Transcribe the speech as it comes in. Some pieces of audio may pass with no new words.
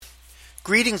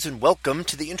Greetings and welcome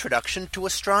to the introduction to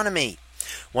astronomy.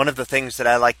 One of the things that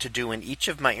I like to do in each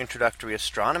of my introductory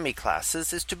astronomy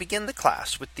classes is to begin the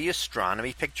class with the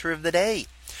astronomy picture of the day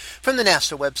from the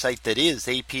NASA website, that is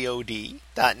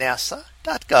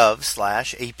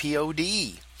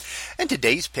apod.nasa.gov/apod. And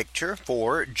today's picture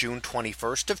for June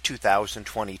 21st of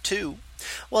 2022.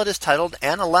 Well, it is titled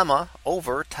Analemma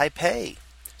over Taipei.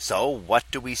 So what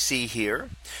do we see here?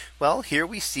 Well, here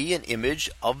we see an image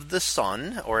of the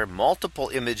sun, or multiple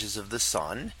images of the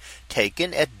sun,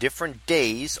 taken at different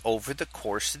days over the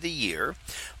course of the year,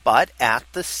 but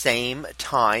at the same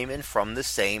time and from the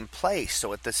same place.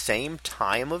 So at the same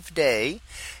time of day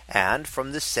and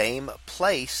from the same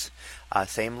place,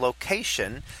 same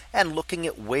location, and looking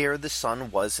at where the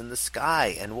sun was in the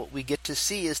sky. And what we get to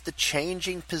see is the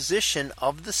changing position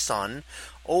of the sun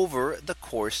over the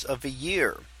course of a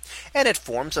year. And it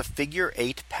forms a figure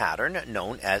 8 pattern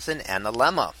known as an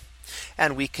analemma.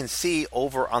 And we can see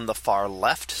over on the far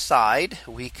left side,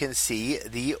 we can see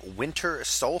the winter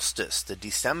solstice, the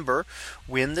December,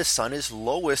 when the sun is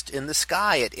lowest in the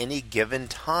sky at any given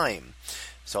time.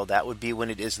 So that would be when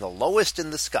it is the lowest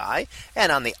in the sky. And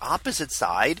on the opposite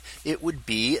side, it would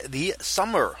be the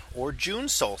summer or June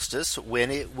solstice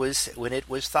when it was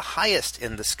the highest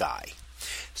in the sky.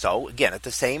 So again, at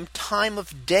the same time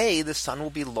of day, the sun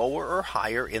will be lower or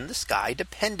higher in the sky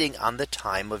depending on the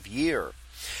time of year.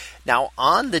 Now,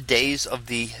 on the days of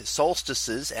the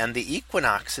solstices and the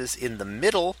equinoxes in the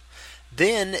middle,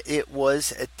 then it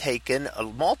was taken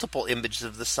multiple images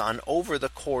of the sun over the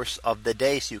course of the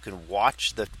day. So you can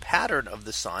watch the pattern of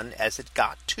the sun as it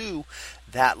got to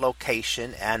that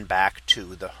location and back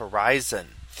to the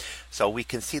horizon. So we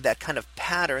can see that kind of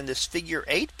pattern, this figure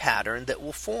 8 pattern that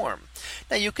will form.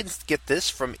 Now you can get this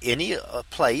from any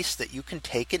place that you can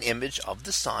take an image of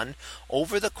the sun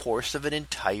over the course of an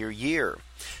entire year.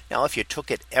 Now if you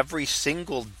took it every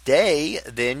single day,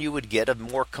 then you would get a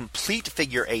more complete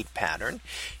figure 8 pattern.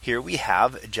 Here we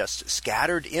have just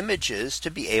scattered images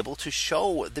to be able to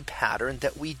show the pattern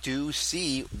that we do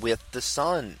see with the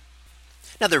sun.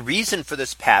 Now the reason for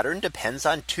this pattern depends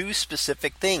on two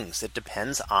specific things. It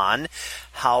depends on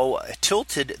how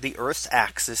tilted the Earth's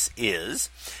axis is,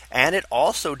 and it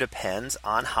also depends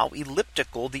on how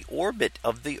elliptical the orbit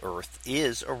of the Earth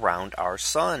is around our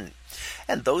sun.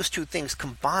 And those two things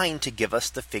combine to give us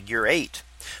the figure 8.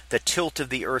 The tilt of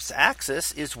the Earth's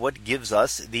axis is what gives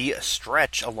us the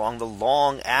stretch along the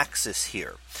long axis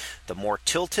here. The more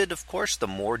tilted, of course, the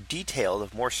more detailed,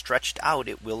 the more stretched out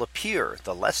it will appear.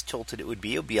 The less tilted it would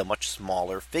be a much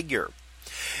smaller figure.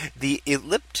 The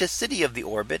ellipticity of the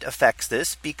orbit affects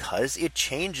this because it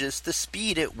changes the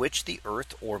speed at which the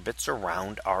Earth orbits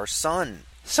around our sun.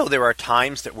 So there are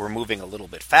times that we're moving a little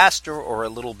bit faster or a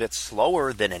little bit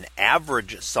slower than an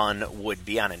average sun would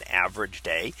be on an average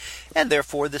day. And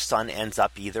therefore the sun ends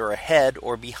up either ahead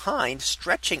or behind,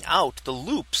 stretching out the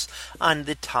loops on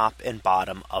the top and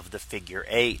bottom of the figure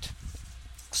 8.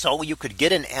 So you could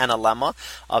get an analemma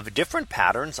of different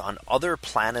patterns on other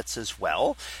planets as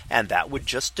well. And that would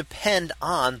just depend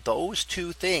on those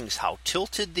two things, how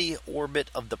tilted the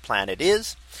orbit of the planet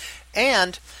is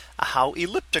and how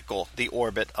elliptical the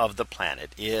orbit of the planet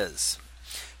is.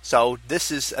 So this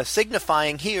is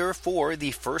signifying here for the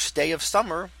first day of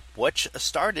summer, which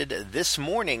started this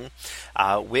morning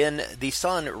when the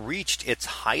sun reached its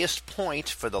highest point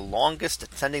for the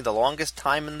longest, spending the longest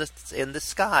time in the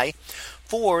sky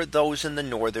for those in the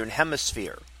northern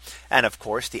hemisphere. And of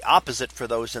course, the opposite for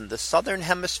those in the southern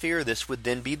hemisphere. This would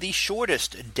then be the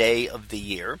shortest day of the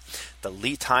year,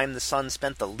 the time the sun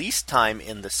spent the least time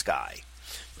in the sky.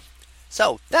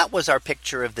 So that was our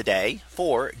picture of the day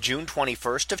for June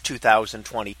 21st of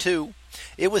 2022.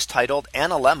 It was titled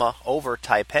Analemma over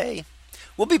Taipei.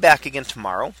 We'll be back again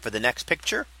tomorrow for the next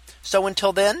picture. So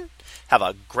until then, have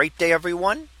a great day,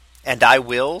 everyone, and I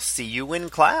will see you in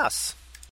class.